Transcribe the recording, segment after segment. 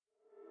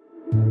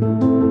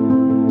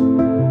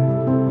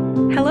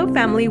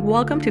family.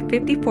 Welcome to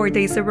 54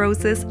 Days of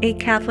Roses, a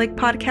Catholic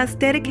podcast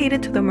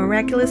dedicated to the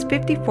miraculous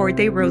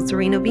 54-day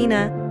Rosary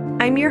Novena.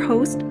 I'm your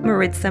host,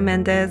 Maritza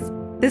Mendez.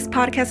 This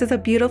podcast is a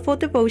beautiful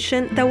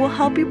devotion that will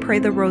help you pray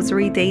the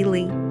Rosary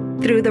daily.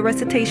 Through the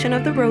recitation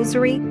of the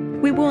Rosary,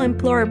 we will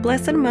implore our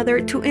Blessed Mother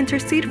to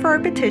intercede for our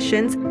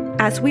petitions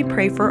as we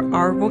pray for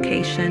our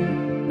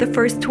vocation. The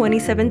first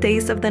 27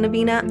 days of the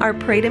Novena are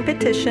prayed in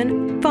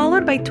petition,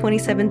 followed by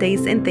 27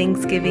 days in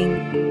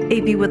thanksgiving.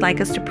 If you would like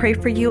us to pray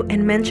for you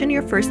and mention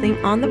your first name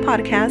on the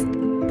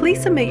podcast,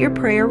 please submit your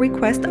prayer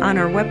request on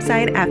our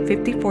website at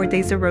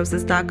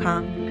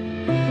 54daysofroses.com.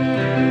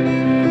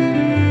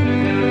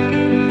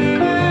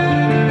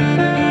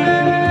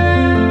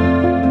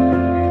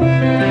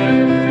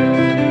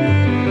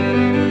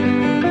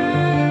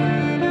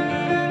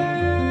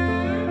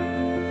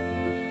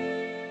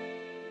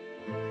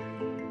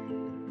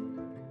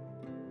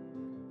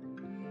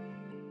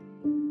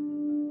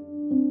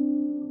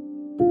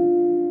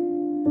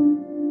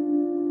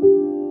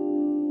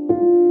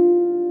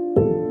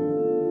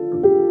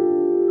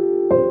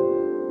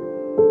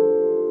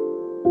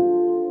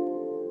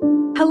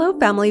 Hello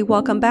family,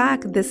 welcome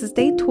back. This is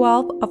day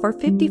 12 of our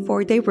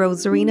 54-day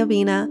Rosary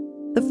Novena,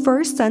 the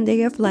first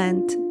Sunday of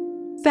Lent.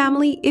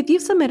 Family, if you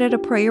submitted a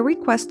prayer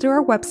request through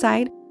our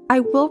website,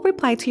 I will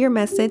reply to your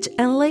message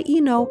and let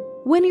you know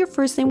when your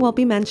first name will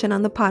be mentioned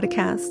on the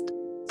podcast.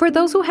 For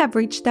those who have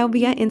reached out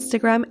via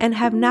Instagram and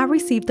have not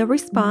received a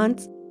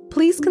response,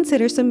 please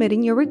consider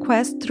submitting your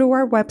request through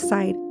our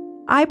website.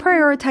 I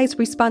prioritize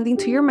responding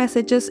to your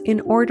messages in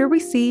order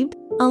received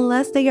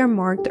unless they are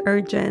marked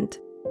urgent.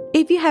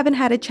 If you haven't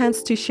had a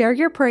chance to share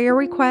your prayer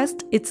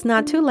request, it's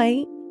not too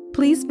late.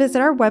 Please visit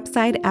our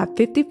website at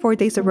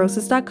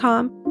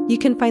 54daysofroses.com. You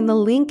can find the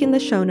link in the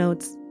show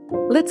notes.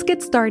 Let's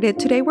get started.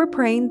 Today we're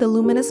praying the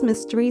Luminous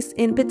Mysteries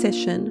in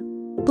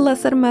Petition.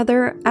 Blessed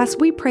Mother, as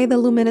we pray the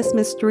Luminous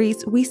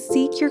Mysteries, we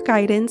seek your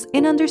guidance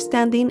in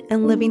understanding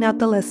and living out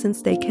the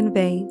lessons they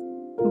convey.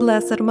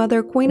 Blessed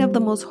Mother, Queen of the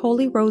Most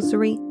Holy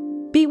Rosary,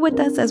 be with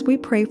us as we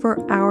pray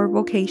for our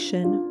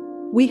vocation.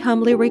 We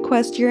humbly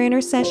request your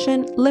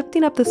intercession,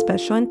 lifting up the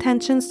special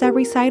intentions that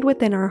reside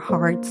within our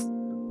hearts.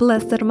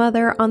 Blessed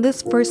Mother, on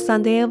this first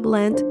Sunday of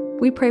Lent,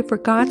 we pray for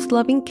God's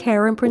loving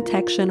care and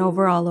protection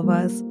over all of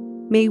us.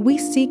 May we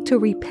seek to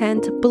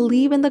repent,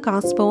 believe in the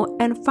gospel,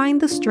 and find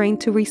the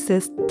strength to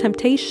resist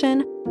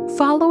temptation,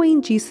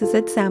 following Jesus'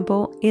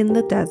 example in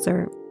the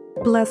desert.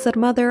 Blessed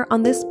Mother,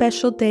 on this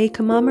special day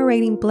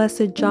commemorating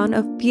Blessed John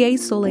of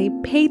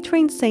Fiesole,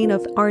 patron saint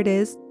of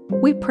artists,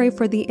 we pray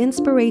for the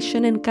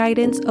inspiration and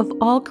guidance of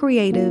all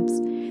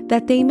creatives,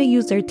 that they may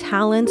use their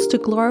talents to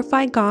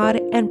glorify God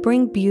and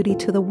bring beauty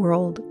to the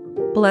world.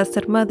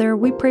 Blessed Mother,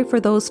 we pray for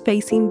those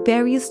facing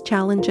various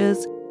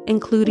challenges,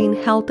 including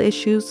health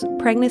issues,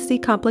 pregnancy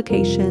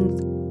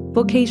complications,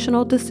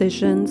 vocational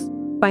decisions,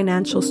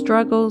 financial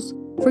struggles,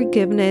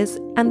 forgiveness,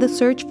 and the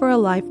search for a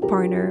life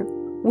partner.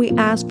 We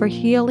ask for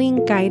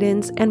healing,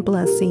 guidance, and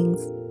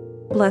blessings.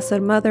 Blessed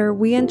Mother,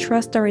 we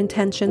entrust our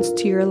intentions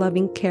to your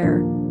loving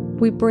care.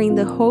 We bring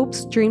the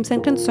hopes, dreams,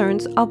 and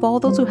concerns of all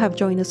those who have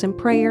joined us in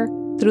prayer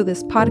through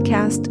this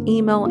podcast,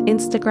 email,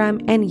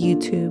 Instagram, and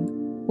YouTube.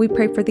 We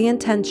pray for the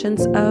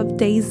intentions of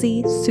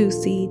Daisy,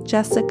 Susie,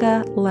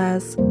 Jessica,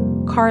 Les,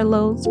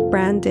 Carlos,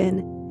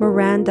 Brandon,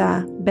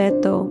 Miranda,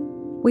 Beto.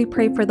 We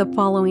pray for the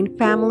following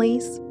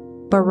families: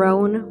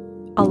 Barone,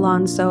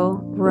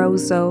 Alonso,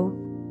 Roso,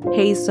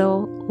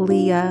 Hazel,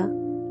 Leah,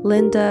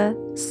 Linda,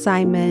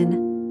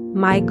 Simon,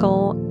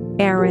 Michael,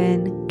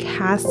 Aaron,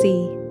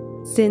 Cassie,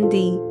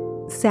 Cindy,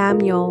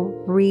 Samuel,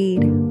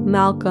 Reed,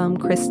 Malcolm,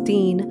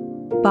 Christine,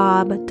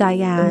 Bob,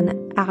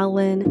 Diane,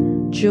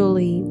 Alan,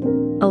 Julie,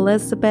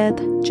 Elizabeth,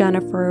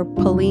 Jennifer,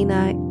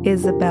 Paulina,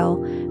 Isabel,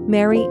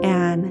 Mary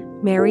Ann,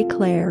 Mary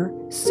Claire,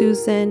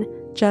 Susan,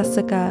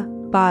 Jessica,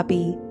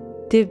 Bobby,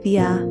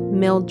 Divya,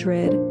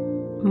 Mildred,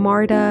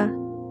 Marta,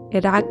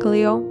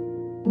 Heraclio,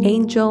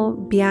 Angel,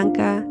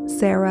 Bianca,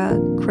 Sarah,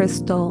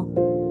 Crystal.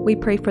 We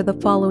pray for the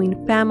following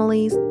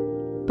families: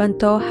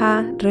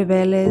 Pantoja,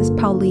 Reveles,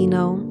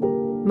 Paulino,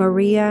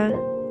 Maria,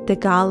 De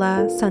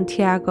Gala,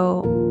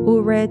 Santiago,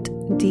 Uret,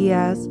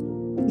 Diaz,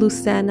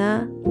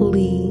 Lucena,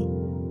 Lee,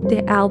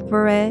 De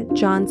Alvarez,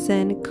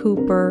 Johnson,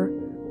 Cooper,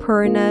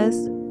 Pernas,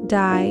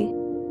 Dai,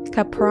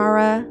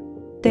 Caprara,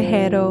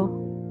 Tejero,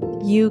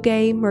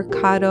 Yuge,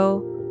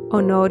 Mercado,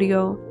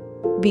 Honorio,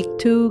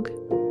 Victug,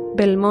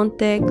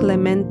 Belmonte,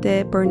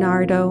 Clemente,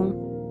 Bernardo,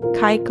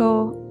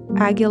 Kaiko,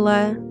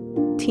 Aguila,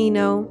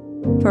 Tino,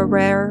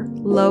 Ferrer,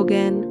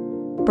 Logan,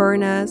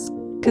 Bernas,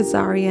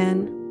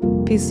 Kazarian,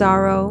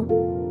 Pizarro,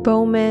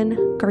 Bowman,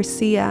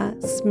 Garcia,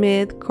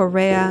 Smith,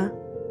 Correa,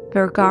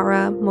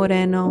 Vergara,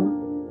 Moreno.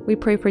 We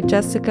pray for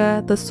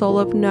Jessica, the soul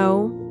of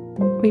No.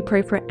 We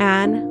pray for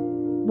Anne,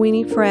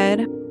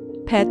 Winifred,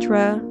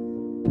 Petra,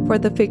 for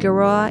the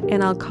Figueroa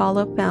and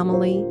Alcala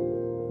family,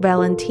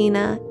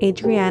 Valentina,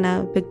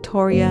 Adriana,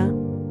 Victoria,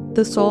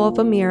 the soul of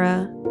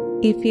Amira,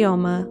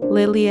 Ephioma,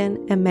 Lillian,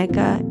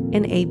 Emeka,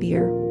 and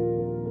Abir.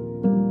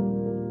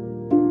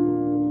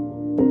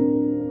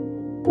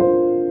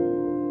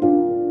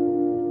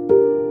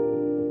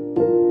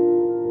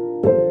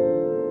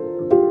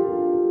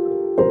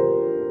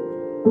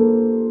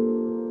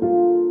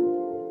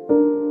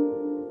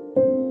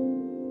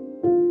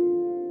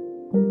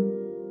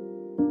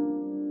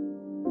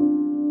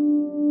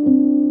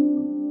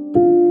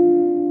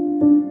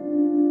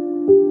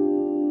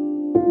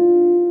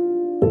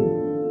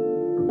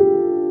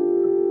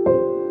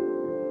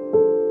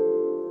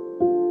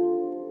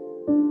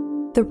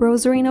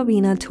 Rosary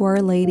Novena to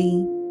Our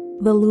Lady,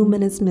 the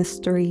Luminous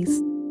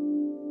Mysteries.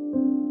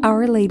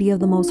 Our Lady of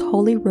the Most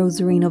Holy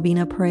Rosary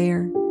Novena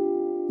Prayer.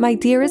 My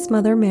dearest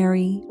Mother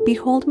Mary,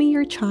 behold me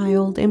your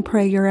child in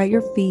prayer at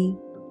your feet.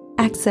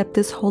 Accept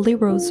this Holy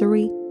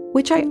Rosary,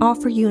 which I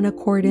offer you in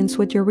accordance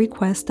with your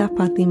request at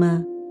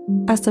Fatima,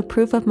 as a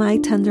proof of my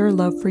tender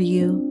love for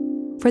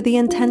you, for the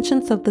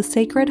intentions of the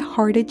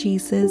Sacred-Hearted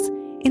Jesus,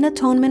 in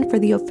atonement for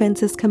the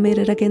offenses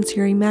committed against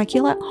your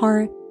Immaculate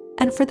Heart,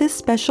 and for this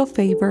special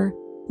favor,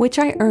 which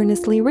I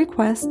earnestly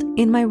request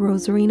in my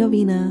Rosary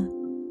Novena.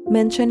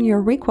 Mention your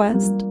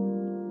request.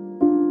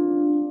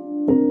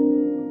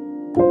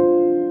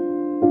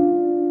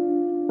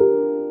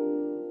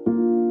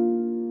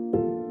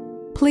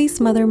 Please,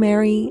 Mother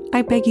Mary,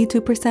 I beg you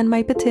to present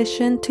my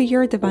petition to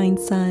your Divine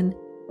Son.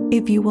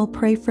 If you will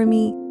pray for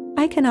me,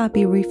 I cannot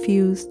be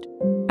refused.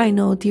 I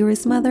know,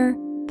 dearest Mother,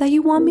 that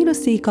you want me to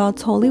seek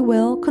God's holy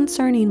will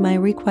concerning my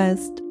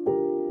request.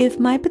 If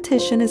my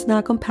petition is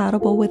not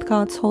compatible with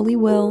God's holy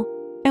will,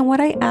 and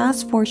what I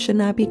ask for should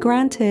not be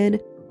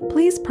granted,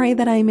 please pray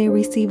that I may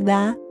receive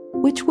that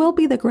which will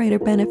be the greater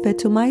benefit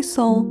to my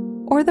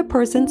soul or the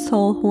person's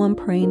soul who I'm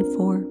praying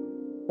for.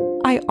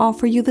 I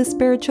offer you the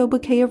spiritual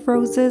bouquet of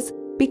roses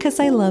because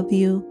I love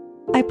you.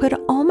 I put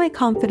all my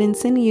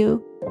confidence in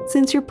you,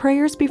 since your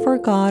prayers before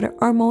God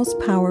are most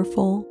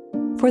powerful.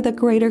 For the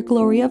greater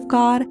glory of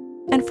God,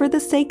 and for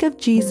the sake of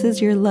Jesus,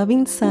 your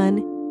loving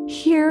Son,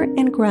 hear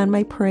and grant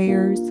my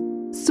prayers.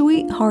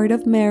 Sweet Heart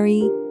of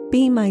Mary,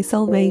 be my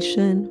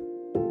salvation.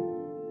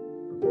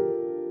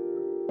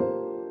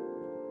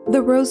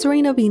 The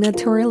Rosary Novena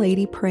to Our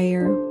Lady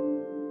Prayer.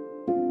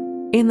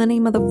 In the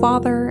name of the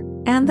Father,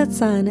 and the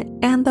Son,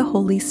 and the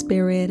Holy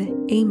Spirit.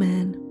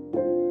 Amen.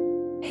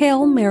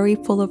 Hail Mary,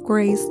 full of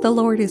grace, the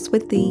Lord is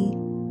with thee.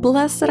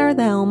 Blessed art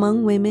thou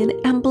among women,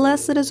 and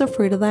blessed is the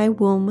fruit of thy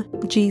womb,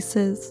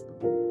 Jesus.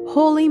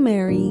 Holy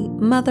Mary,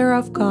 Mother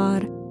of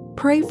God,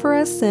 pray for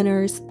us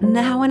sinners,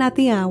 now and at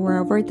the hour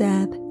of our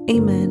death.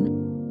 Amen.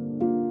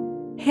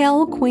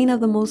 Hail, Queen of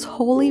the Most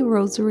Holy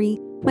Rosary,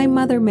 my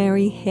Mother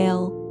Mary,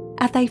 hail.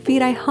 At thy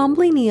feet I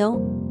humbly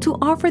kneel, to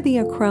offer thee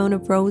a crown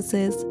of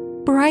roses,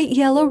 bright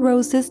yellow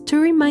roses to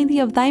remind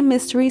thee of thy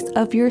mysteries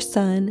of your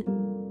Son.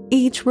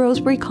 Each rose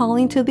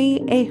recalling to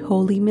thee a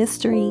holy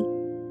mystery,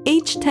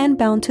 each 10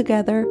 bound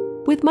together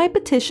with my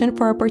petition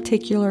for a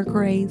particular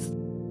grace.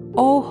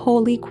 O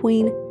Holy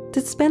Queen,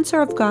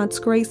 dispenser of God's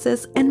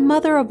graces and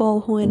mother of all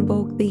who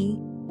invoke thee,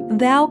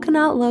 thou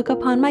cannot look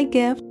upon my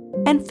gift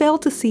and fail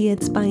to see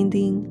its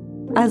binding.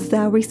 As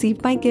thou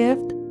receive my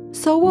gift,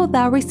 so wilt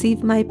thou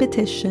receive my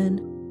petition.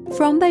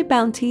 From thy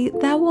bounty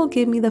thou wilt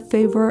give me the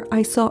favor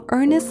I so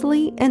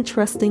earnestly and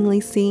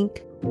trustingly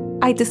seek.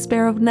 I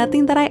despair of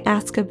nothing that I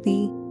ask of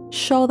thee.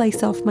 Show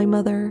thyself my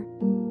mother.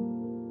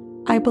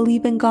 I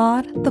believe in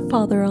God, the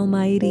Father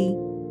Almighty,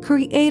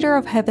 creator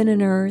of heaven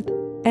and earth,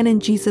 and in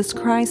Jesus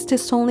Christ,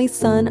 his only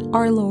Son,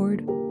 our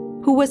Lord,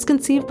 who was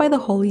conceived by the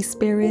Holy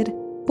Spirit,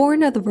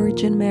 born of the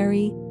Virgin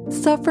Mary,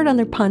 suffered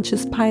under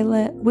Pontius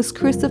Pilate, was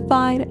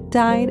crucified,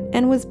 died,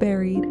 and was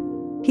buried.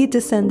 He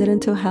descended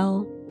into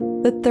hell.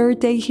 The third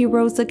day he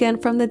rose again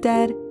from the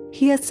dead.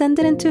 He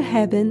ascended into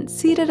heaven,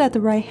 seated at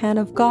the right hand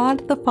of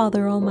God, the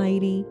Father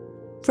Almighty.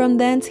 From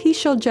thence he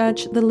shall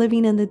judge the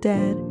living and the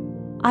dead.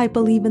 I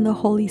believe in the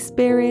Holy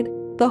Spirit,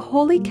 the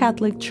Holy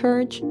Catholic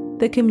Church,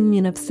 the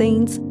communion of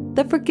saints,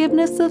 the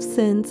forgiveness of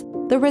sins,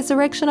 the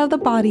resurrection of the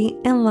body,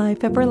 and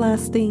life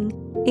everlasting.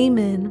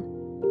 Amen.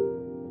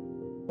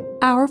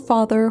 Our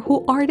Father,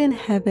 who art in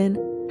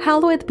heaven,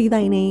 hallowed be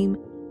thy name.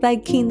 Thy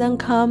kingdom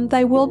come,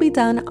 thy will be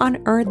done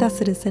on earth as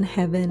it is in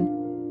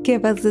heaven.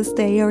 Give us this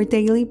day our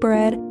daily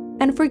bread,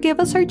 and forgive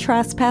us our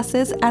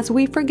trespasses as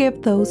we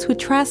forgive those who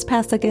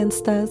trespass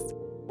against us.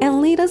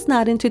 And lead us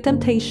not into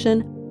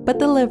temptation, but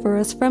deliver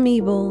us from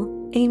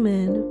evil.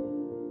 Amen.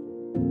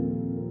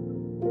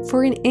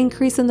 For an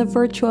increase in the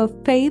virtue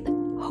of faith,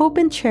 hope,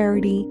 and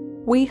charity,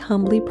 we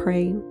humbly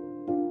pray.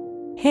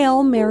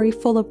 Hail Mary,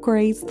 full of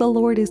grace, the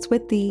Lord is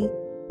with thee.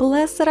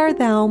 Blessed art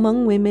thou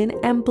among women,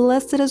 and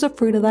blessed is the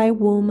fruit of thy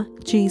womb,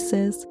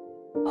 Jesus.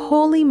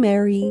 Holy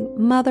Mary,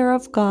 Mother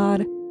of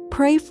God,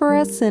 pray for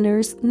us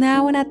sinners,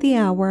 now and at the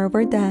hour of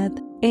our death.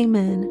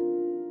 Amen.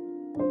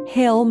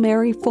 Hail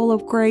Mary, full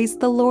of grace,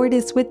 the Lord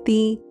is with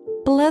thee.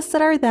 Blessed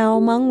art thou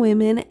among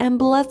women, and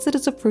blessed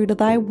is the fruit of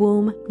thy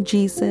womb,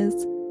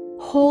 Jesus.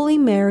 Holy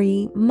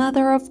Mary,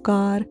 Mother of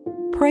God,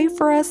 pray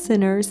for us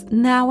sinners,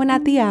 now and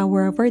at the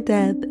hour of our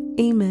death.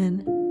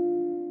 Amen.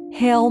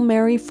 Hail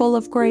Mary, full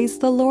of grace,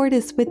 the Lord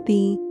is with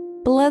thee.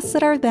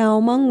 Blessed art thou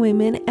among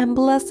women, and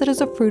blessed is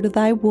the fruit of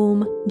thy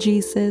womb,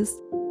 Jesus.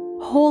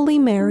 Holy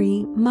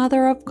Mary,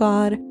 Mother of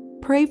God,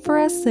 pray for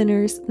us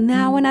sinners,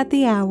 now and at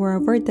the hour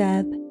of our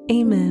death.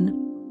 Amen.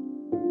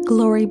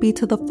 Glory be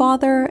to the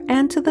Father,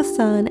 and to the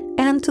Son,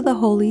 and to the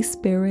Holy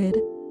Spirit,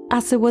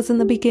 as it was in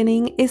the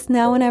beginning, is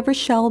now, and ever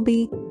shall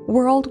be,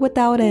 world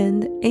without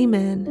end.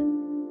 Amen.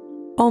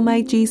 O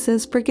my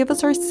Jesus, forgive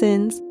us our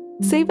sins,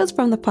 save us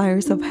from the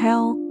fires of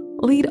hell,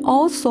 lead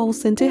all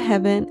souls into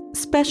heaven,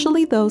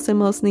 especially those in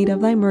most need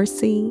of thy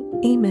mercy.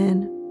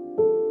 Amen.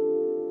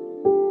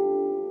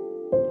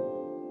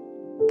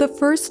 The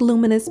first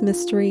luminous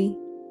mystery,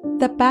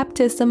 the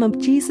baptism of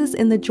Jesus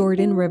in the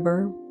Jordan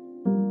River.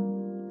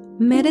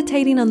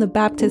 Meditating on the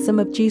baptism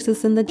of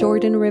Jesus in the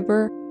Jordan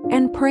River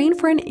and praying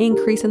for an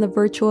increase in the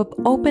virtue of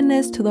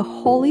openness to the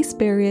Holy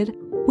Spirit,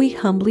 we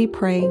humbly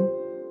pray.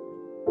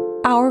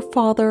 Our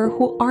Father,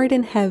 who art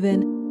in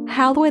heaven,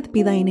 hallowed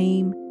be thy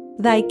name.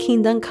 Thy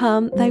kingdom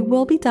come, thy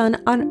will be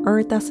done on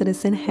earth as it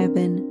is in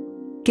heaven.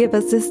 Give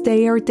us this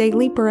day our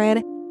daily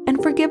bread,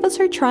 and forgive us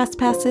our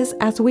trespasses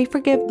as we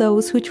forgive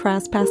those who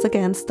trespass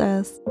against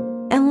us.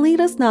 And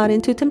lead us not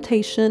into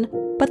temptation,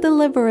 but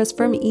deliver us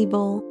from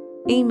evil.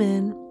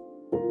 Amen.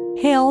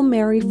 Hail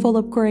Mary, full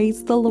of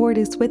grace, the Lord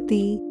is with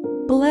thee.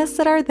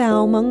 Blessed art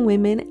thou among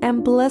women,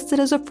 and blessed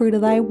is the fruit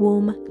of thy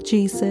womb,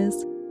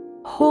 Jesus.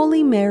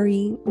 Holy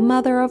Mary,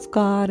 Mother of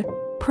God,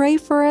 pray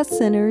for us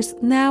sinners,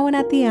 now and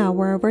at the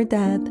hour of our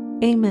death.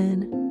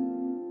 Amen.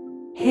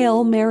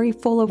 Hail Mary,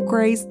 full of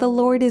grace, the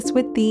Lord is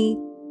with thee.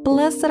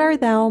 Blessed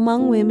art thou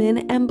among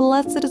women, and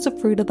blessed is the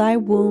fruit of thy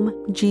womb,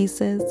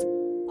 Jesus.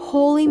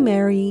 Holy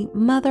Mary,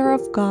 Mother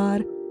of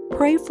God,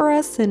 pray for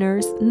us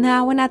sinners,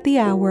 now and at the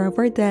hour of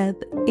our death.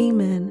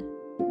 Amen.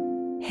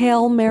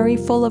 Hail Mary,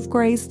 full of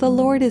grace, the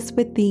Lord is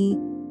with thee.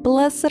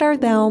 Blessed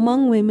art thou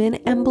among women,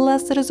 and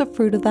blessed is the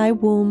fruit of thy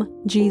womb,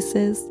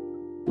 Jesus.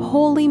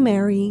 Holy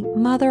Mary,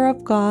 Mother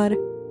of God,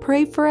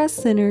 pray for us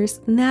sinners,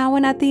 now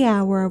and at the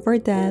hour of our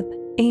death.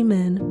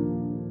 Amen.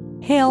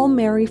 Hail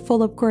Mary,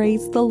 full of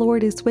grace, the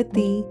Lord is with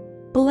thee.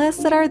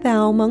 Blessed art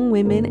thou among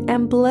women,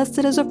 and blessed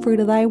is the fruit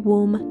of thy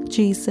womb,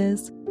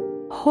 Jesus.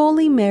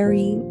 Holy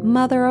Mary,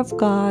 Mother of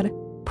God,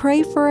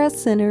 pray for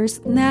us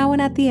sinners, now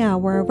and at the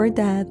hour of our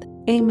death.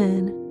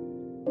 Amen.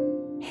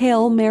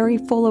 Hail Mary,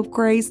 full of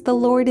grace, the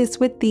Lord is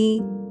with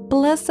thee.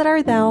 Blessed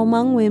art thou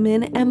among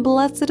women, and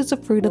blessed is the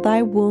fruit of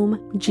thy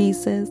womb,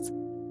 Jesus.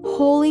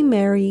 Holy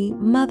Mary,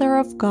 Mother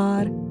of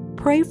God,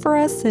 pray for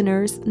us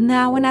sinners,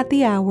 now and at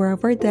the hour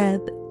of our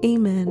death.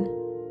 Amen.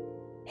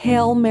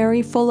 Hail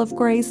Mary, full of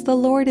grace, the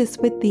Lord is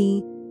with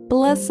thee.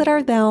 Blessed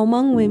art thou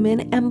among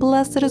women, and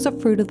blessed is the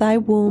fruit of thy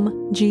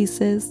womb,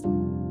 Jesus.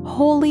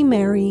 Holy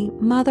Mary,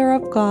 Mother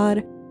of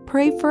God,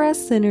 pray for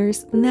us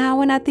sinners,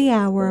 now and at the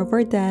hour of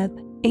our death.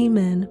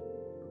 Amen.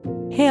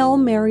 Hail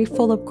Mary,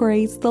 full of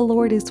grace, the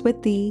Lord is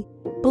with thee.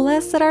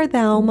 Blessed art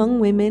thou among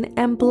women,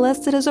 and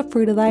blessed is the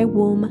fruit of thy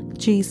womb,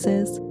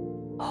 Jesus.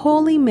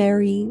 Holy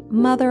Mary,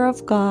 Mother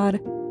of God,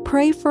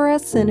 pray for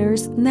us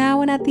sinners,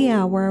 now and at the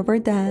hour of our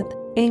death.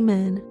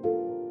 Amen.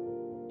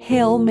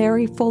 Hail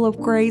Mary, full of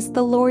grace,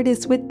 the Lord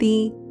is with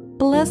thee.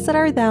 Blessed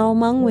art thou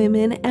among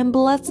women, and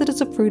blessed is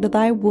the fruit of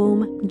thy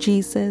womb,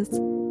 Jesus.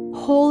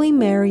 Holy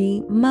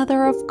Mary,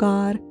 Mother of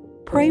God,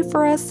 pray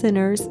for us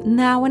sinners,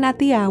 now and at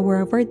the hour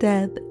of our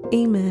death.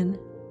 Amen.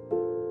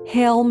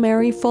 Hail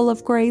Mary, full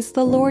of grace,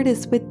 the Lord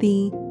is with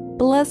thee.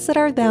 Blessed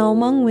art thou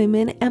among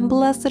women, and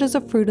blessed is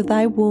the fruit of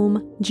thy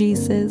womb,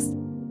 Jesus.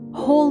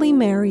 Holy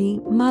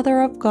Mary,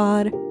 Mother of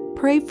God,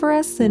 pray for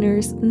us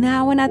sinners,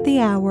 now and at the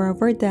hour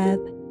of our death.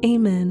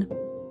 Amen.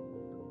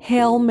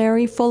 Hail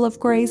Mary, full of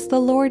grace, the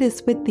Lord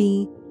is with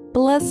thee.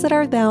 Blessed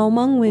art thou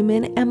among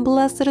women, and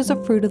blessed is the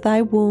fruit of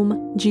thy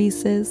womb,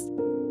 Jesus.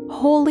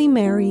 Holy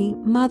Mary,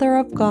 Mother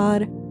of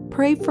God,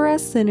 pray for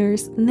us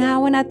sinners,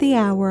 now and at the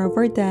hour of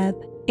our death.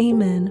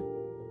 Amen.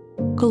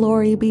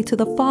 Glory be to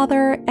the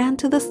Father, and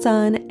to the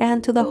Son,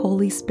 and to the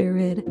Holy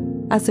Spirit,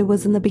 as it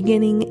was in the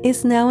beginning,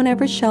 is now, and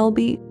ever shall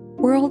be,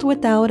 world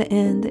without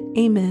end.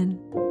 Amen.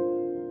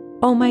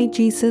 O my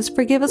Jesus,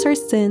 forgive us our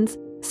sins,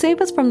 save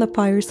us from the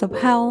fires of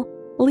hell,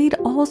 lead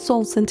all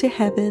souls into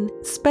heaven,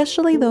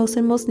 especially those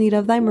in most need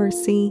of thy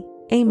mercy.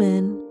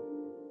 Amen.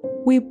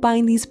 We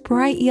bind these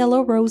bright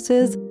yellow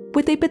roses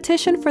with a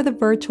petition for the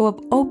virtue of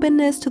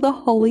openness to the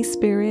Holy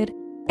Spirit,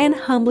 and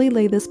humbly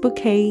lay this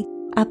bouquet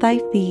at thy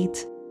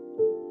feet.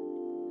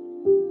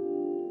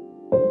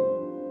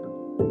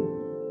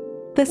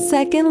 The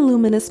second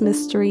luminous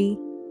mystery,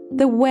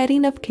 the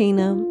wedding of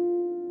Cana,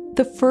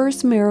 the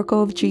first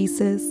miracle of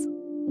Jesus.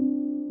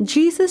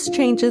 Jesus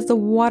changes the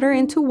water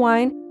into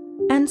wine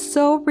and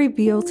so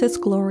reveals his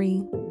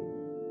glory.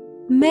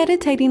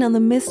 Meditating on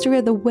the mystery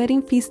of the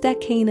wedding feast at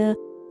Cana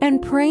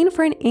and praying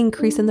for an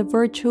increase in the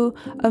virtue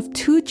of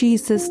to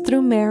Jesus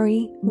through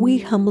Mary, we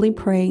humbly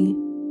pray.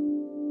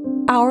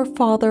 Our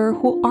Father,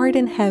 who art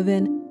in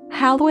heaven,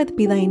 hallowed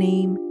be thy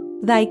name.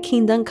 Thy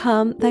kingdom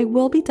come, thy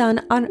will be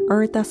done on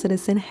earth as it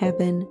is in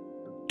heaven.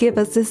 Give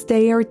us this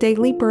day our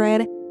daily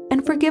bread,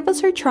 and forgive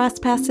us our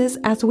trespasses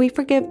as we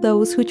forgive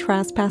those who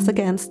trespass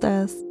against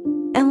us.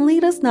 And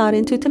lead us not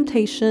into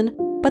temptation,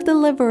 but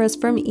deliver us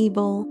from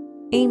evil.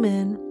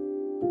 Amen.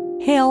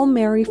 Hail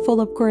Mary,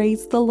 full of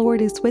grace, the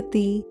Lord is with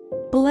thee.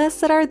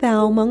 Blessed art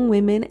thou among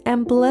women,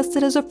 and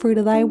blessed is the fruit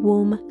of thy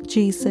womb,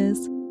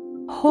 Jesus.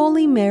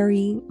 Holy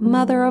Mary,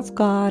 Mother of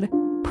God,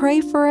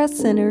 pray for us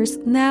sinners,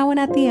 now and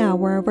at the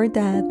hour of our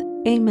death.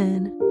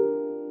 Amen.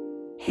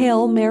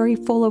 Hail Mary,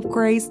 full of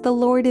grace, the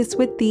Lord is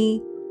with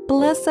thee.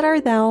 Blessed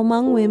art thou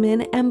among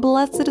women, and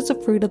blessed is the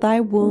fruit of thy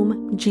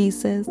womb,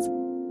 Jesus.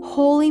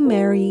 Holy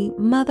Mary,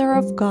 Mother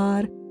of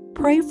God,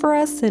 pray for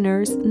us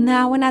sinners,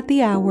 now and at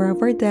the hour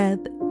of our death.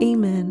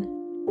 Amen.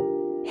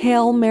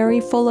 Hail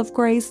Mary, full of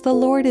grace, the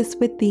Lord is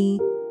with thee.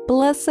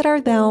 Blessed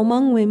art thou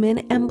among women,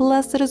 and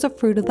blessed is the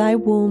fruit of thy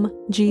womb,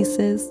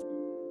 Jesus.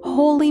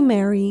 Holy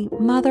Mary,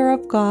 Mother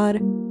of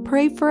God,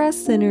 pray for us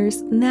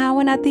sinners, now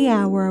and at the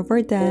hour of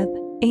our death.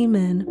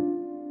 Amen.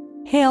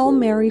 Hail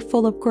Mary,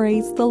 full of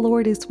grace, the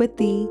Lord is with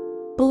thee.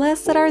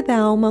 Blessed art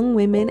thou among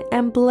women,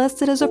 and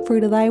blessed is the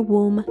fruit of thy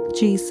womb,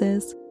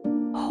 Jesus.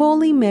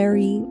 Holy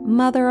Mary,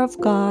 Mother of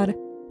God,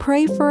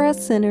 pray for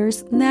us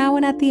sinners, now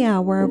and at the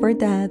hour of our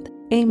death.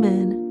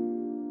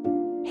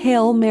 Amen.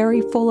 Hail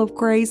Mary, full of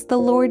grace, the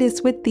Lord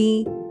is with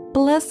thee.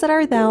 Blessed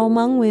art thou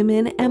among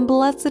women, and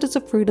blessed is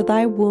the fruit of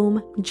thy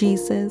womb,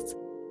 Jesus.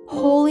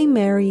 Holy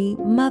Mary,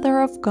 Mother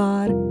of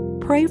God,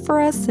 pray for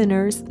us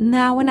sinners,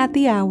 now and at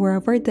the hour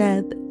of our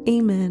death.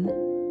 Amen.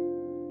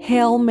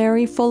 Hail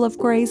Mary, full of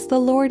grace, the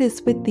Lord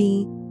is with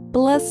thee.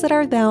 Blessed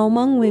art thou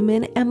among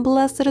women, and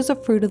blessed is the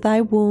fruit of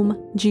thy womb,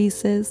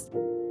 Jesus.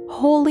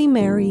 Holy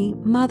Mary,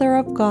 Mother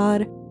of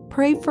God,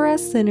 pray for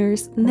us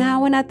sinners,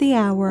 now and at the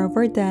hour of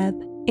our death.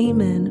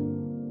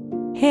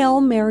 Amen.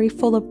 Hail Mary,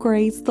 full of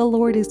grace, the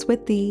Lord is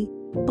with thee.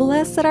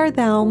 Blessed art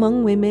thou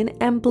among women,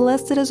 and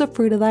blessed is the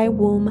fruit of thy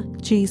womb,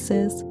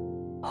 Jesus.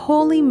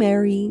 Holy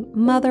Mary,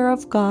 Mother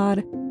of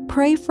God,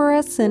 pray for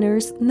us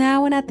sinners,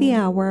 now and at the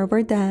hour of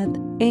our death.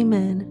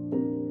 Amen.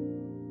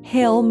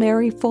 Hail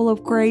Mary, full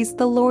of grace,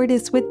 the Lord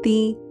is with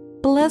thee.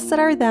 Blessed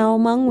art thou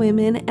among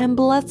women, and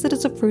blessed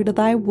is the fruit of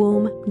thy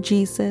womb,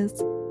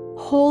 Jesus.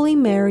 Holy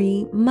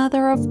Mary,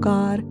 Mother of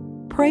God,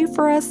 pray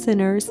for us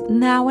sinners,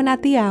 now and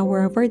at the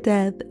hour of our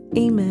death.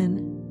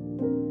 Amen.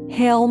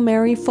 Hail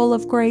Mary, full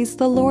of grace,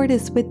 the Lord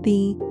is with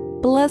thee.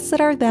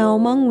 Blessed art thou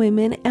among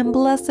women, and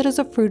blessed is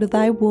the fruit of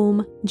thy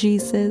womb,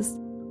 Jesus.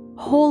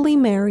 Holy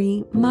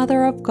Mary,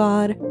 Mother of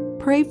God,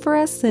 pray for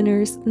us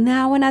sinners,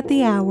 now and at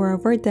the hour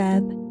of our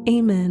death.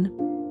 Amen.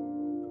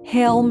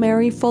 Hail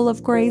Mary, full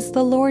of grace,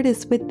 the Lord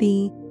is with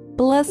thee.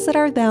 Blessed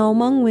art thou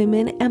among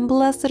women, and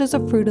blessed is the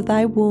fruit of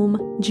thy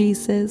womb,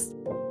 Jesus.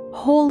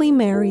 Holy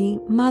Mary,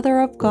 Mother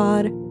of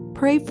God,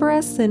 pray for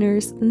us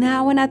sinners,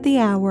 now and at the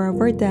hour of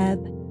our death.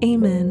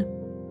 Amen.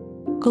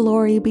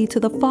 Glory be to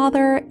the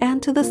Father,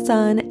 and to the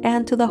Son,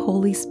 and to the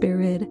Holy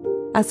Spirit,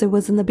 as it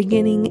was in the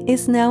beginning,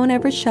 is now, and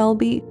ever shall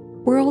be,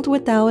 world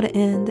without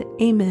end.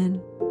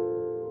 Amen.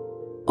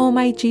 O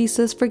my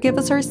Jesus, forgive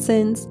us our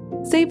sins,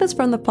 save us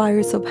from the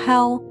fires of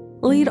hell,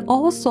 lead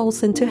all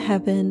souls into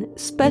heaven,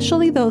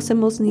 especially those in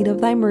most need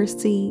of thy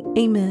mercy.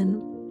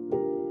 Amen.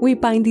 We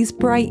bind these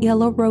bright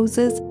yellow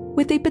roses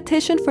with a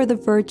petition for the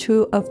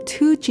virtue of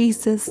to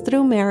Jesus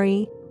through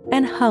Mary,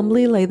 and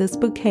humbly lay this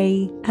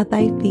bouquet at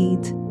thy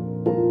feet.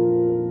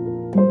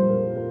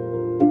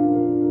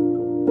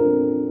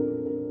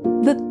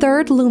 The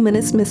third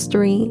luminous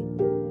mystery,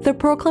 the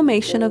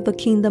proclamation of the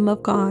kingdom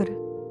of God.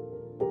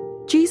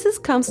 Jesus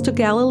comes to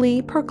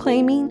Galilee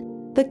proclaiming,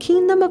 "The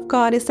kingdom of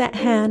God is at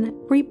hand,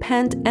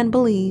 repent and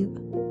believe."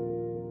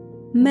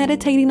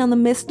 Meditating on the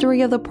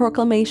mystery of the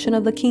proclamation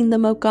of the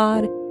kingdom of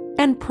God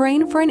and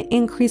praying for an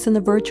increase in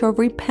the virtue of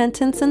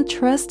repentance and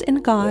trust in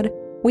God,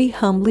 we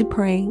humbly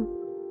pray.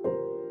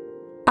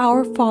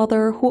 Our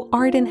Father, who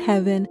art in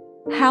heaven,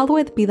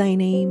 hallowed be thy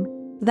name.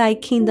 Thy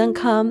kingdom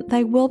come,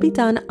 thy will be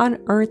done on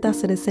earth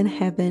as it is in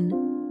heaven.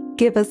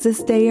 Give us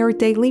this day our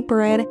daily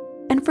bread,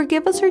 and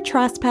forgive us our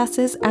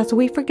trespasses as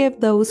we forgive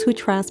those who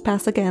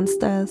trespass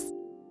against us.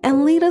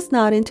 And lead us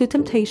not into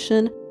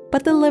temptation,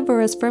 but deliver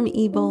us from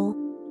evil.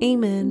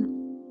 Amen.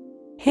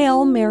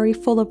 Hail Mary,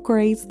 full of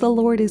grace, the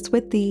Lord is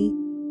with thee.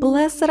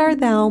 Blessed art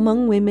thou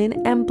among women,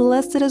 and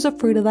blessed is the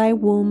fruit of thy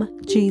womb,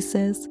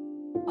 Jesus.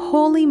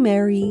 Holy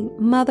Mary,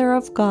 Mother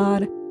of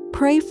God,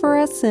 pray for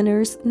us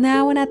sinners,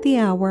 now and at the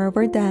hour of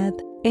our death.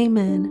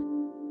 Amen.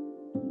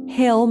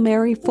 Hail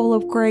Mary, full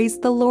of grace,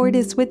 the Lord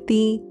is with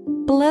thee.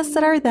 Blessed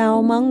art thou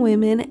among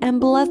women, and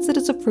blessed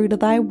is the fruit of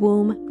thy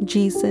womb,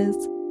 Jesus.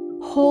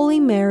 Holy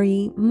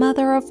Mary,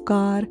 Mother of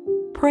God,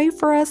 pray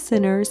for us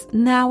sinners,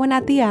 now and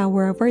at the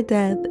hour of our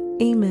death.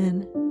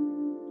 Amen.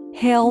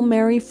 Hail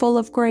Mary, full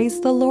of grace,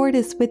 the Lord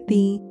is with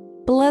thee.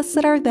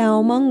 Blessed art thou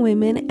among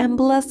women, and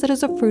blessed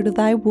is the fruit of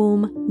thy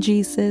womb,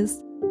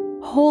 Jesus.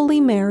 Holy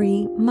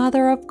Mary,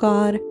 Mother of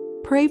God,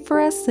 pray for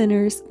us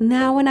sinners,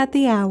 now and at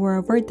the hour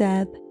of our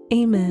death.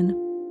 Amen.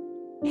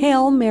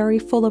 Hail Mary,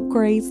 full of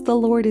grace, the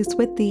Lord is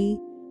with thee.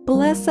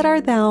 Blessed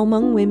art thou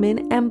among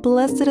women, and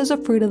blessed is the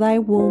fruit of thy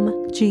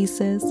womb,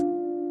 Jesus.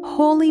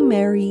 Holy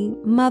Mary,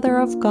 Mother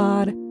of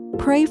God,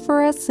 pray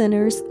for us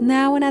sinners,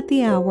 now and at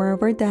the hour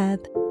of our death.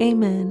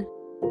 Amen.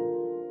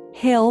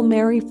 Hail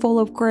Mary, full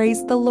of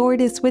grace, the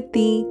Lord is with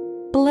thee.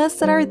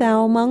 Blessed art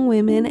thou among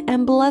women,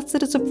 and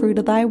blessed is the fruit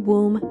of thy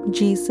womb,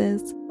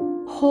 Jesus.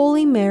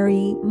 Holy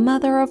Mary,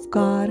 Mother of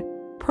God,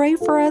 pray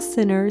for us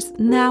sinners,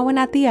 now and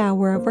at the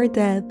hour of our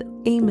death.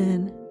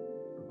 Amen.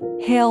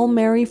 Hail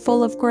Mary,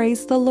 full of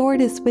grace, the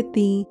Lord is with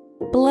thee.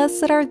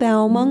 Blessed art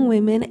thou among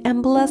women,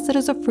 and blessed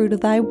is the fruit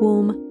of thy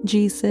womb,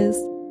 Jesus.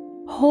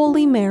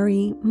 Holy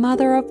Mary,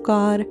 Mother of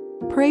God,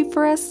 pray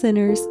for us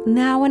sinners,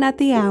 now and at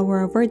the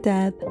hour of our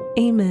death.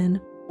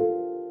 Amen.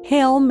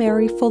 Hail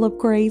Mary, full of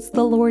grace,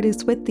 the Lord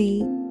is with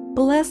thee.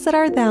 Blessed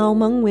art thou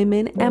among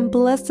women, and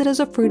blessed is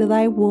the fruit of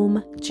thy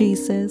womb,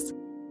 Jesus.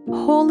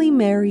 Holy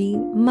Mary,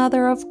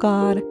 Mother of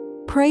God,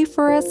 pray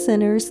for us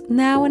sinners,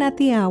 now and at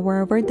the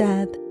hour of our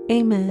death.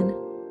 Amen.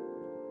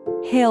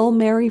 Hail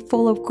Mary,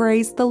 full of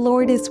grace, the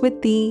Lord is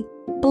with thee.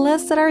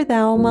 Blessed art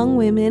thou among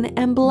women,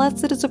 and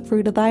blessed is the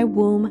fruit of thy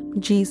womb,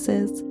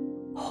 Jesus.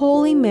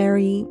 Holy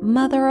Mary,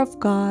 Mother of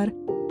God,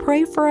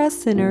 pray for us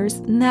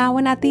sinners, now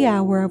and at the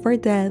hour of our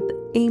death.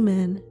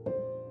 Amen.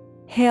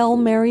 Hail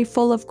Mary,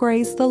 full of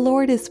grace, the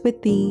Lord is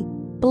with thee.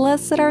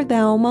 Blessed art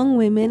thou among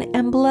women,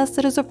 and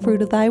blessed is the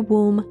fruit of thy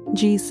womb,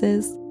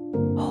 Jesus.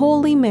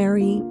 Holy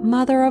Mary,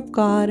 Mother of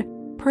God,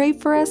 pray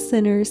for us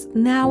sinners,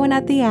 now and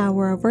at the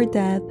hour of our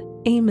death.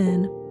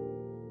 Amen.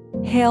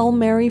 Hail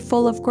Mary,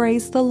 full of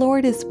grace, the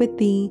Lord is with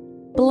thee.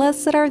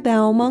 Blessed art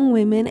thou among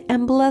women,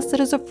 and blessed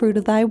is the fruit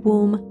of thy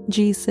womb,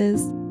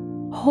 Jesus.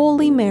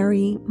 Holy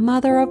Mary,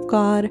 Mother of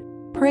God,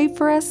 pray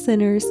for us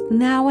sinners,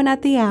 now and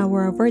at the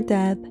hour of our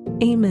death.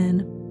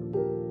 Amen.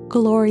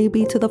 Glory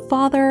be to the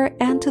Father,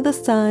 and to the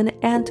Son,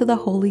 and to the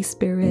Holy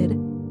Spirit,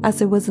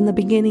 as it was in the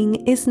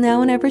beginning, is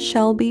now, and ever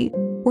shall be,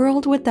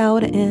 world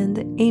without end.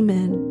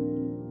 Amen.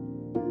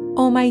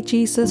 O my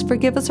Jesus,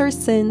 forgive us our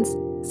sins,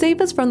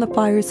 save us from the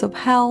fires of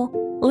hell,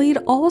 lead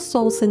all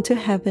souls into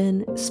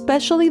heaven,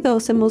 especially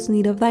those in most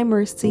need of thy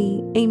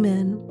mercy.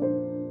 Amen.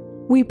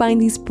 We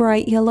bind these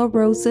bright yellow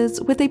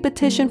roses with a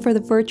petition for the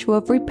virtue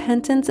of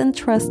repentance and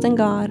trust in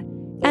God,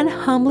 and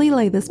humbly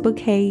lay this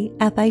bouquet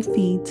at thy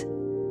feet.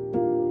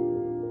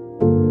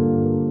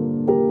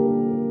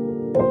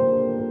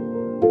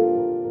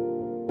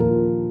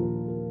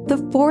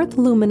 The fourth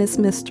luminous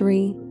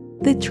mystery,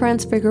 the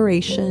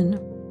Transfiguration.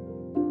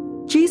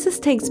 Jesus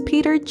takes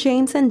Peter,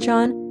 James, and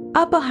John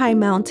up a high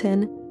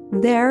mountain.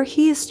 There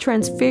he is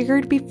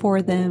transfigured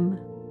before them.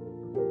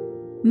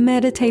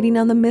 Meditating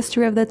on the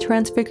mystery of the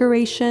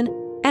Transfiguration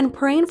and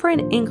praying for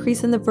an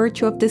increase in the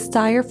virtue of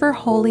desire for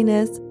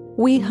holiness,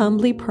 we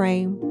humbly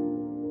pray.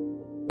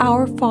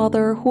 Our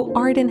Father, who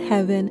art in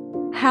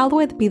heaven,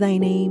 hallowed be thy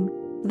name.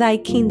 Thy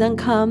kingdom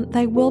come,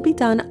 thy will be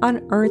done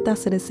on earth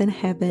as it is in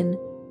heaven.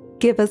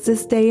 Give us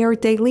this day our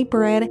daily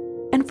bread,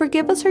 and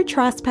forgive us our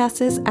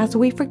trespasses as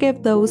we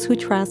forgive those who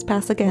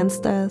trespass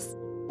against us.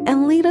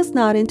 And lead us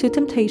not into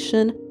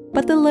temptation,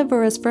 but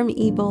deliver us from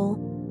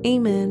evil.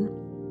 Amen.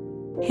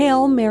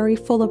 Hail Mary,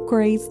 full of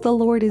grace, the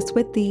Lord is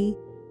with thee.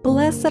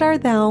 Blessed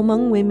art thou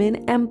among women,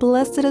 and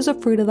blessed is the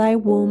fruit of thy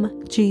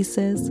womb,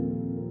 Jesus.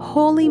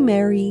 Holy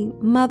Mary,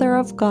 Mother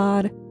of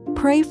God,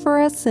 pray for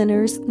us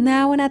sinners,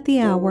 now and at the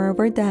hour of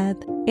our death.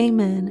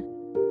 Amen.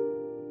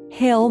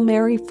 Hail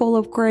Mary, full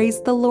of grace,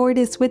 the Lord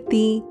is with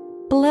thee.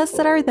 Blessed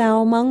art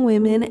thou among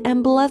women,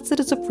 and blessed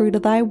is the fruit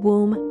of thy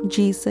womb,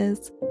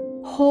 Jesus.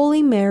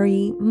 Holy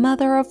Mary,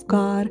 Mother of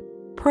God,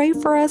 pray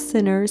for us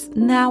sinners,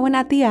 now and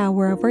at the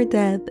hour of our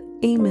death.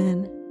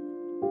 Amen.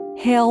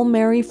 Hail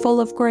Mary, full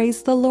of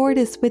grace, the Lord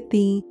is with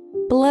thee.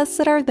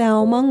 Blessed art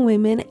thou among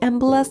women, and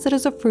blessed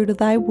is the fruit of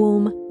thy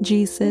womb,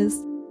 Jesus.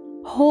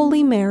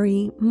 Holy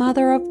Mary,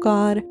 Mother of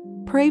God,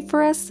 pray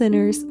for us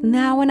sinners,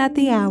 now and at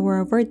the hour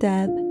of our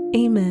death.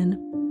 Amen.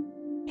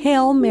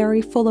 Hail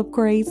Mary, full of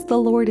grace, the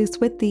Lord is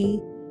with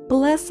thee.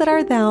 Blessed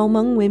art thou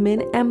among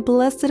women, and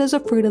blessed is the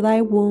fruit of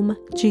thy womb,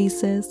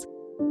 Jesus.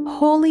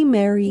 Holy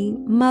Mary,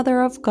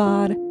 Mother of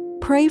God,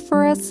 pray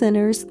for us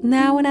sinners,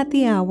 now and at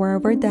the hour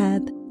of our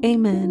death.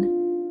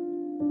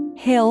 Amen.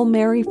 Hail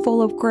Mary,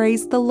 full of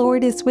grace, the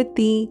Lord is with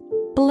thee.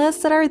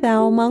 Blessed art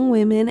thou among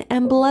women,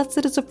 and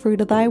blessed is the fruit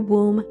of thy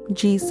womb,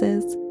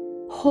 Jesus.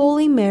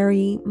 Holy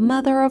Mary,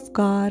 Mother of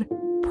God,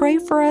 pray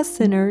for us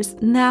sinners,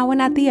 now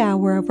and at the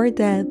hour of our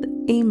death.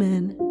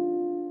 Amen.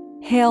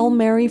 Hail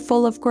Mary,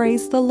 full of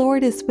grace, the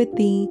Lord is with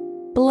thee.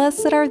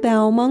 Blessed art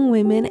thou among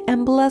women,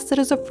 and blessed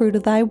is the fruit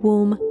of thy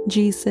womb,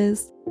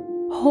 Jesus.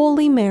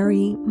 Holy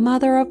Mary,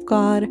 Mother of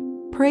God,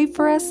 pray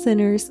for us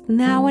sinners,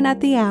 now and at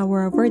the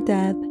hour of our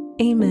death.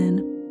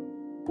 Amen.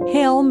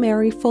 Hail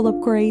Mary, full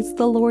of grace,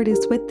 the Lord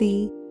is with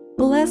thee.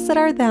 Blessed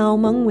art thou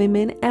among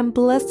women, and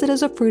blessed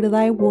is the fruit of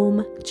thy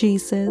womb,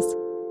 Jesus.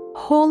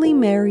 Holy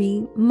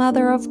Mary,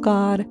 Mother of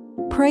God,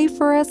 pray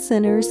for us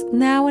sinners,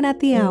 now and at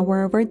the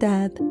hour of our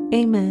death.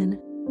 Amen.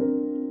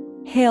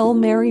 Hail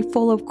Mary,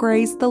 full of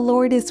grace, the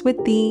Lord is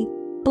with thee.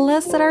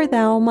 Blessed art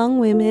thou among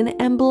women,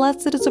 and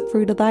blessed is the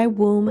fruit of thy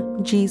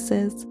womb,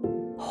 Jesus.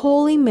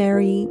 Holy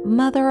Mary,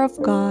 Mother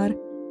of God,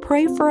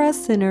 pray for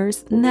us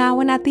sinners, now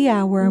and at the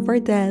hour of our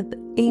death.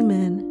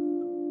 Amen.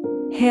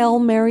 Hail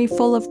Mary,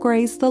 full of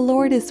grace, the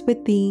Lord is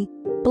with thee.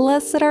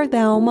 Blessed art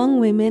thou among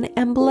women,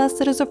 and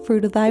blessed is the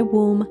fruit of thy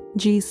womb,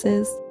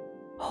 Jesus.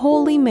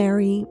 Holy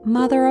Mary,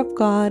 Mother of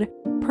God,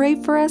 pray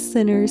for us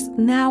sinners,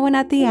 now and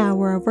at the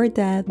hour of our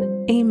death.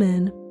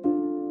 Amen.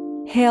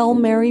 Hail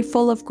Mary,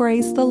 full of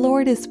grace, the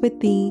Lord is with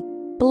thee.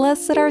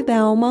 Blessed art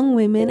thou among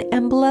women,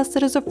 and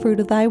blessed is the fruit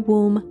of thy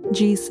womb,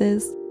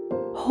 Jesus.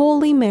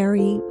 Holy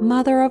Mary,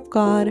 Mother of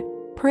God,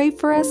 pray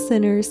for us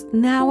sinners,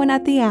 now and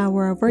at the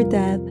hour of our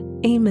death.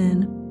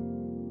 Amen.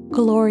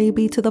 Glory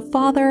be to the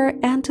Father,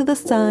 and to the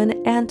Son,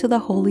 and to the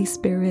Holy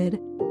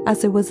Spirit,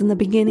 as it was in the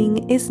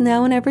beginning, is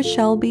now, and ever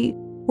shall be,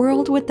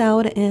 world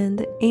without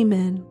end.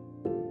 Amen.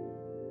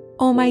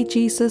 O my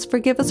Jesus,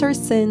 forgive us our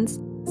sins,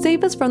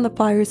 save us from the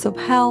fires of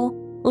hell,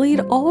 lead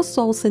all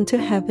souls into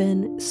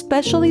heaven,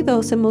 especially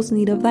those in most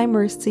need of thy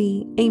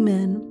mercy.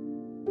 Amen.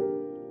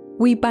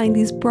 We bind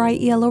these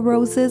bright yellow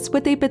roses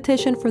with a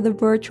petition for the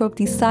virtue of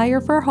desire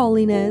for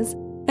holiness,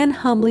 and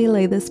humbly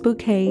lay this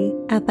bouquet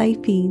at thy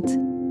feet.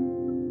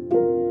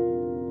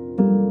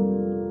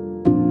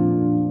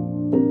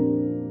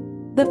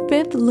 The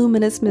fifth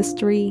luminous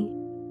mystery,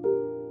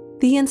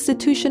 the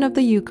institution of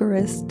the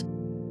Eucharist.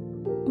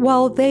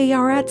 While they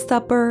are at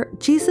supper,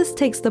 Jesus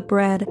takes the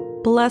bread,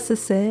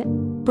 blesses it,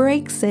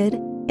 breaks it,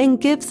 and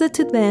gives it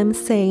to them,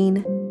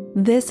 saying,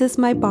 "This is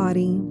my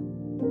body."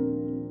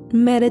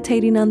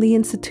 Meditating on the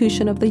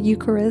institution of the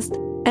Eucharist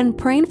and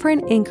praying for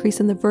an increase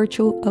in the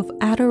virtue of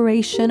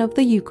adoration of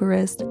the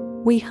Eucharist,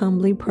 we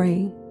humbly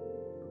pray.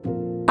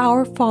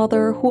 Our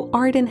Father, who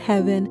art in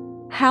heaven,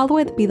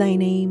 hallowed be thy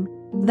name.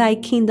 Thy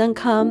kingdom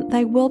come,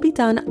 thy will be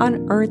done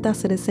on earth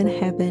as it is in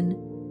heaven.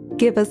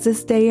 Give us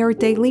this day our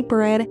daily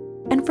bread,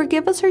 and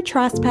forgive us our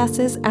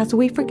trespasses as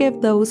we forgive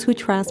those who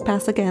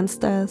trespass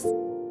against us.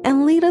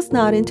 And lead us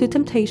not into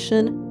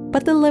temptation,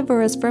 but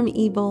deliver us from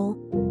evil.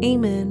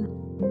 Amen.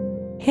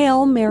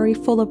 Hail Mary,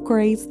 full of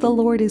grace, the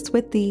Lord is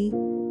with thee.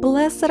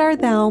 Blessed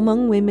art thou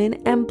among women,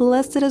 and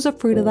blessed is the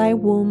fruit of thy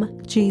womb,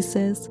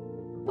 Jesus.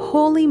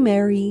 Holy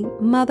Mary,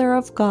 Mother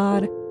of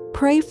God,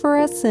 pray for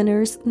us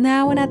sinners,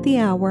 now and at the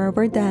hour of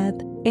our death.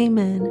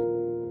 Amen.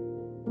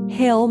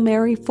 Hail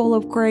Mary, full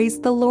of grace,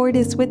 the Lord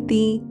is with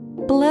thee.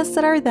 Blessed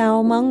art thou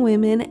among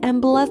women,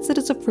 and blessed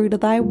is the fruit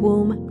of thy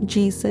womb,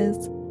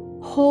 Jesus.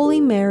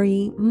 Holy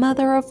Mary,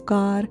 Mother of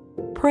God,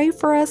 pray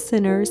for us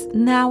sinners,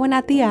 now and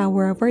at the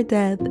hour of our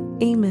death.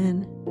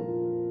 Amen.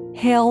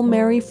 Hail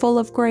Mary, full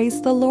of grace,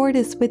 the Lord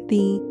is with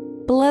thee.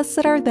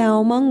 Blessed art thou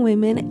among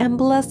women, and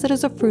blessed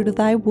is the fruit of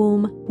thy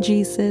womb,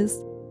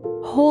 Jesus.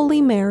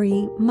 Holy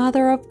Mary,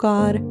 Mother of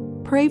God,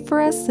 pray for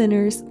us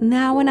sinners,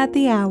 now and at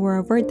the hour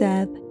of our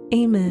death.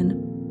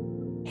 Amen.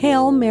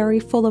 Hail Mary,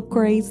 full of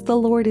grace, the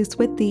Lord is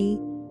with thee.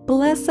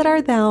 Blessed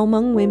art thou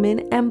among women,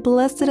 and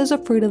blessed is the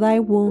fruit of thy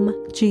womb,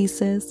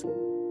 Jesus.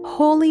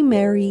 Holy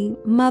Mary,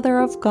 Mother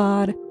of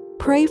God,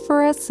 pray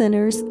for us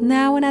sinners,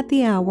 now and at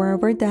the hour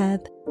of our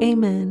death.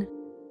 Amen.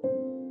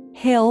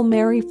 Hail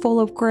Mary, full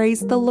of grace,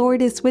 the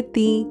Lord is with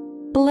thee.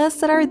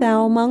 Blessed art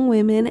thou among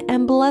women,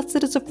 and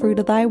blessed is the fruit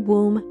of thy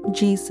womb,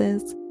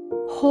 Jesus.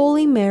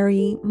 Holy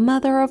Mary,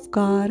 Mother of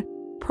God,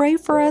 pray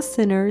for us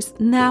sinners,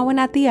 now and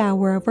at the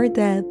hour of our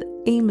death.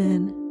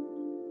 Amen.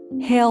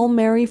 Hail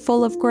Mary,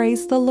 full of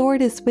grace, the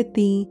Lord is with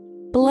thee.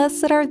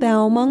 Blessed art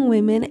thou among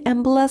women,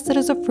 and blessed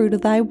is the fruit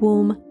of thy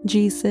womb,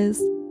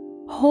 Jesus.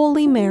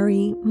 Holy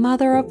Mary,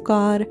 Mother of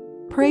God,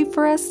 pray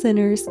for us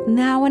sinners,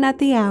 now and at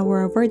the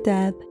hour of our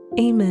death.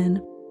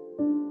 Amen.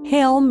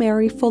 Hail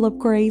Mary, full of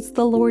grace,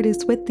 the Lord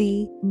is with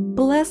thee.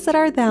 Blessed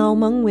art thou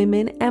among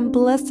women, and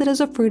blessed is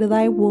the fruit of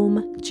thy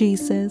womb,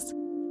 Jesus.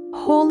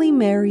 Holy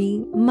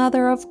Mary,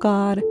 Mother of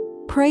God,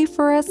 pray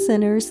for us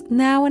sinners,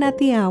 now and at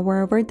the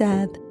hour of our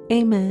death.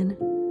 Amen.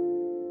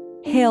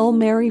 Hail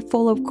Mary,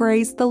 full of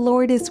grace, the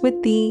Lord is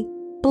with thee.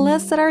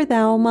 Blessed art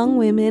thou among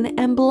women,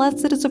 and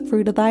blessed is the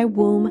fruit of thy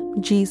womb,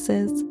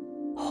 Jesus.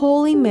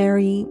 Holy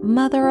Mary,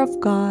 Mother of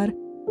God,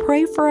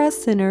 pray for us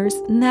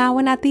sinners, now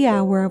and at the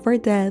hour of our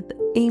death.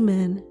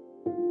 Amen.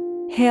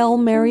 Hail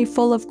Mary,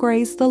 full of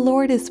grace, the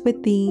Lord is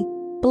with thee.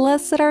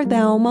 Blessed art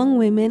thou among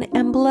women,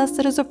 and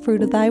blessed is the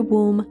fruit of thy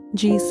womb,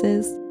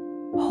 Jesus.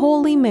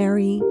 Holy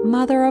Mary,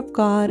 Mother of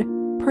God,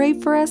 pray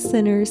for us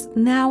sinners,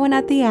 now and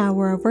at the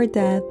hour of our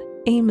death.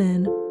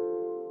 Amen.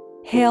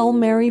 Hail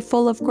Mary,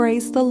 full of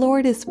grace, the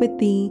Lord is with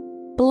thee.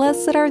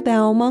 Blessed art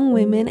thou among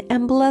women,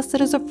 and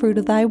blessed is the fruit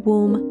of thy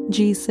womb,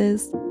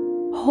 Jesus.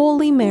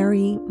 Holy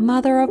Mary,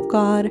 Mother of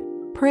God,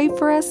 pray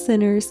for us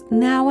sinners,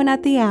 now and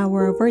at the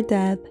hour of our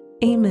death.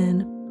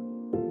 Amen.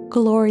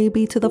 Glory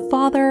be to the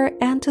Father,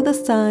 and to the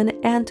Son,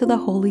 and to the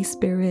Holy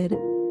Spirit,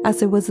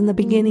 as it was in the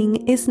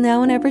beginning, is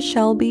now, and ever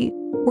shall be,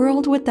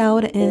 world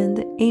without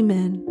end.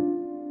 Amen.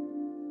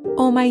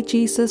 O my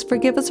Jesus,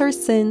 forgive us our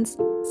sins,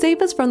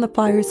 save us from the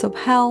fires of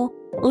hell,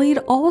 lead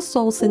all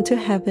souls into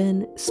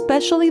heaven,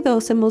 especially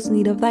those in most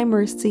need of thy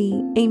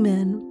mercy.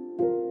 Amen.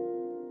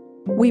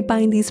 We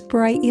bind these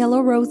bright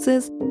yellow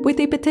roses with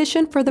a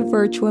petition for the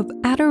virtue of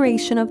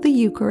adoration of the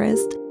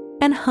Eucharist,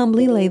 and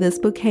humbly lay this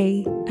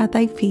bouquet at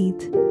thy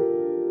feet.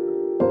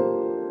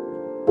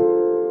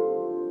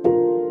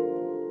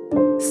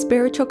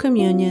 Spiritual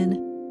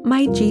Communion.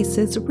 My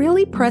Jesus,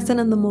 really present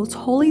in the most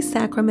holy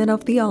sacrament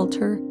of the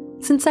altar,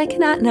 since I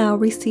cannot now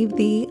receive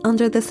thee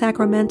under the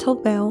sacramental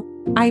veil,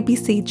 I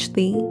beseech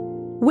thee,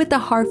 with a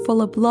heart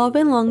full of love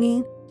and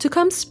longing, to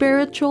come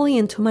spiritually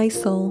into my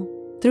soul,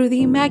 through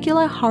the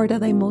Immaculate Heart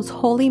of thy most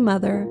holy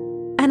Mother,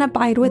 and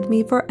abide with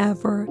me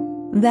forever,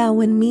 thou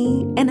in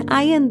me, and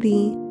I in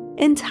thee,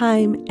 in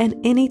time and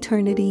in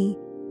eternity.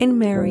 In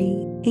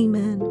Mary.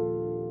 Amen.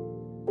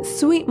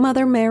 Sweet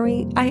Mother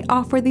Mary, I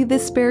offer thee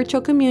this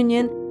spiritual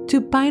communion to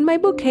bind my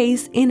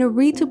bouquets in a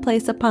wreath to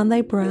place upon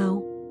thy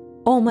brow.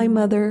 O my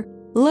Mother,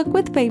 Look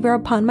with favor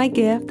upon my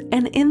gift,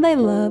 and in thy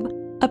love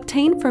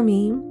obtain for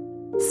me.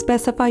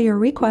 Specify your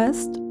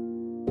request.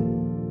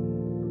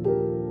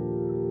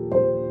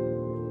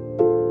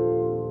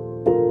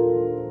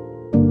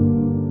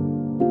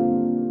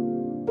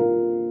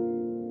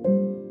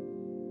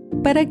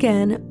 But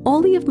again,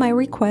 only if my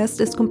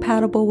request is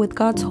compatible with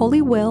God's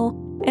holy will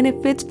and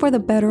if it's for the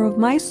better of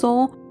my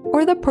soul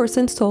or the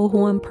person's soul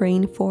who I'm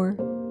praying for.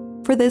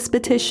 For this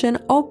petition,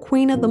 O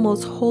Queen of the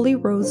Most Holy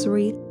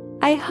Rosary,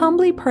 I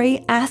humbly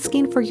pray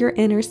asking for your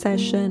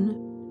intercession.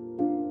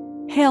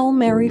 Hail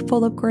Mary,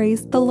 full of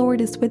grace, the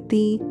Lord is with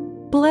thee.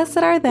 Blessed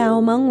art thou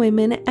among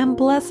women, and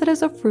blessed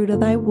is the fruit of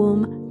thy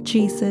womb,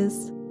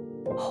 Jesus.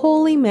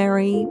 Holy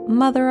Mary,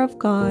 Mother of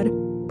God,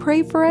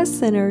 pray for us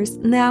sinners,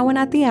 now and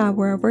at the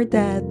hour of our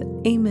death.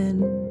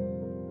 Amen.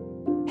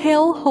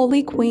 Hail,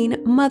 Holy Queen,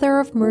 Mother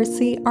of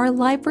Mercy, our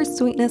life, our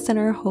sweetness, and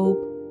our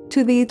hope.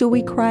 To thee do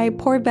we cry,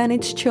 poor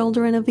banished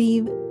children of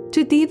Eve.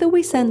 To thee do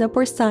we send up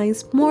our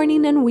sighs,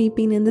 mourning and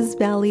weeping in this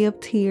valley of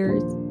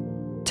tears.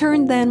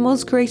 Turn then,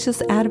 most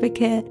gracious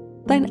Advocate,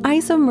 thine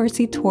eyes of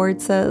mercy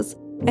towards us,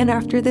 and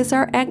after this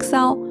our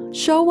exile,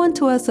 show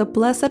unto us the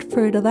blessed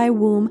fruit of thy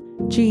womb,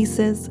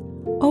 Jesus.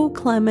 O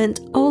clement,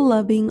 O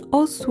loving,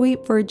 O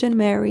sweet Virgin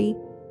Mary,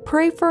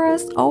 pray for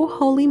us, O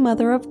Holy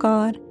Mother of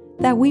God,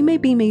 that we may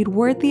be made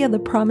worthy of the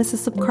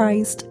promises of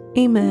Christ.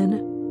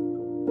 Amen.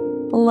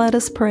 Let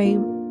us pray.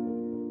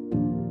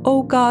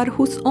 O God,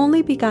 whose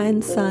only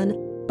begotten Son,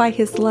 by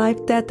his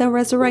life, death, and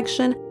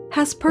resurrection,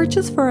 has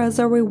purchased for us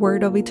a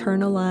reward of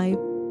eternal life,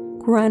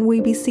 grant, we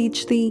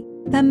beseech thee,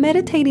 that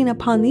meditating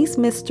upon these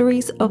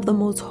mysteries of the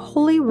most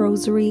holy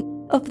rosary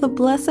of the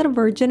Blessed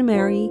Virgin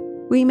Mary,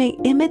 we may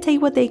imitate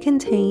what they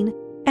contain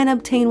and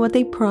obtain what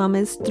they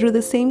promise through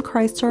the same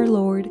Christ our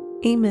Lord.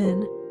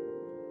 Amen.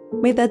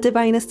 May that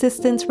divine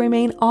assistance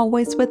remain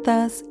always with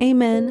us.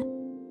 Amen.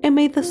 And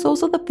may the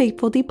souls of the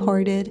faithful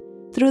departed,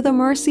 through the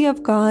mercy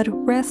of God,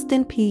 rest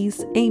in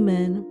peace.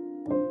 Amen.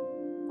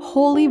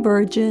 Holy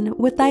Virgin,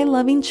 with thy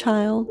loving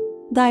child,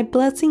 thy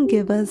blessing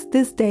give us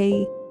this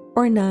day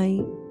or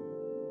night.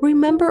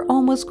 Remember,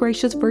 O most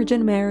gracious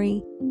Virgin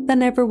Mary, that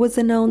never was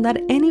it known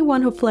that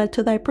anyone who fled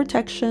to thy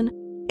protection,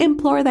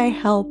 implored thy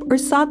help, or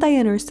sought thy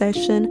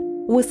intercession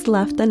was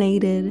left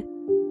unaided.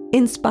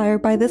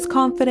 Inspired by this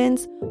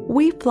confidence,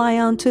 we fly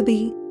unto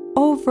thee,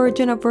 O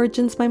Virgin of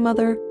Virgins, my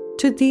Mother.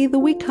 To thee do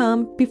we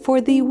come,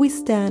 before thee we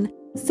stand,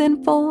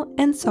 sinful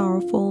and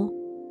sorrowful.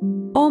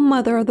 O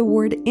Mother of the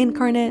Word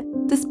incarnate,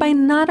 despise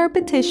not our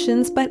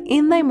petitions, but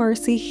in thy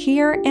mercy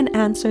hear and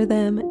answer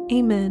them.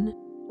 Amen.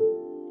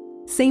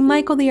 Saint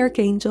Michael the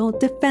Archangel,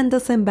 defend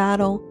us in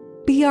battle.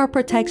 Be our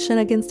protection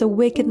against the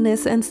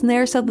wickedness and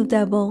snares of the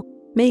devil.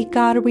 May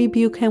God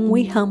rebuke him,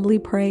 we humbly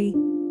pray.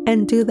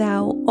 And do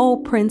thou, O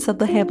Prince of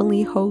the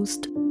heavenly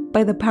host,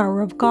 by the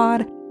power of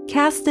God,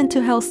 cast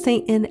into hell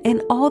Satan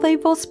and all the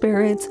evil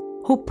spirits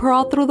who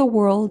prowl through the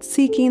world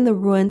seeking the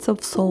ruins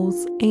of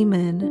souls.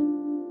 Amen.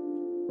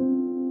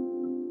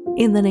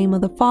 In the name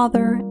of the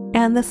Father,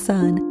 and the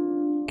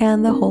Son,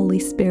 and the Holy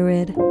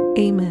Spirit.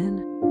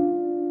 Amen.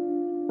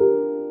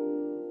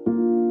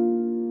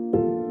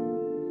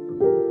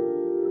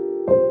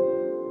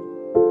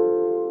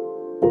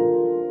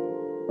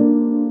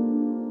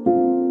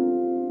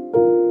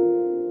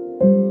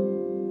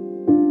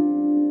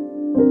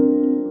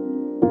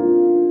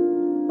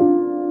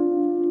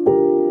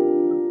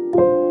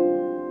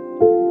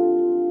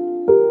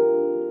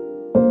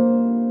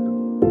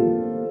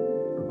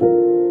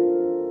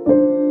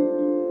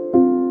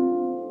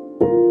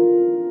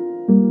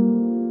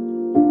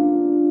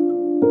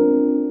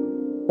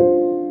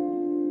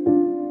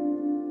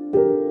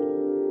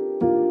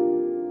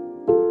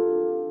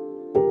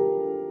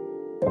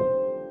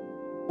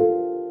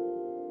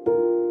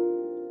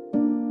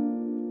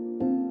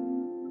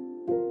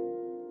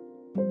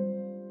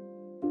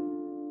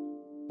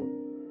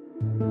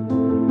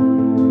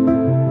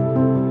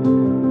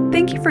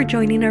 Thank you for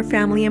joining our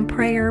family in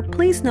prayer.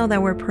 Please know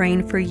that we're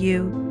praying for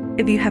you.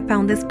 If you have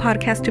found this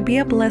podcast to be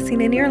a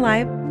blessing in your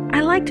life,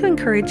 I'd like to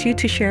encourage you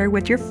to share it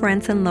with your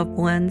friends and loved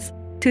ones.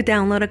 To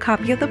download a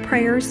copy of the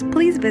prayers,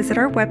 please visit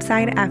our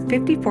website at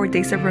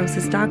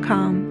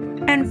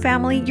 54daysofroses.com. And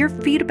family, your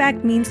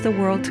feedback means the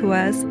world to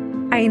us.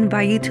 I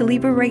invite you to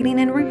leave a rating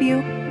and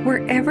review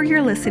wherever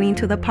you're listening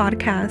to the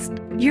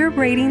podcast. Your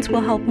ratings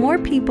will help more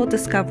people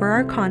discover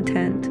our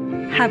content.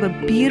 Have a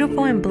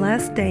beautiful and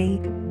blessed day.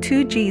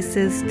 To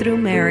Jesus through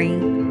Mary.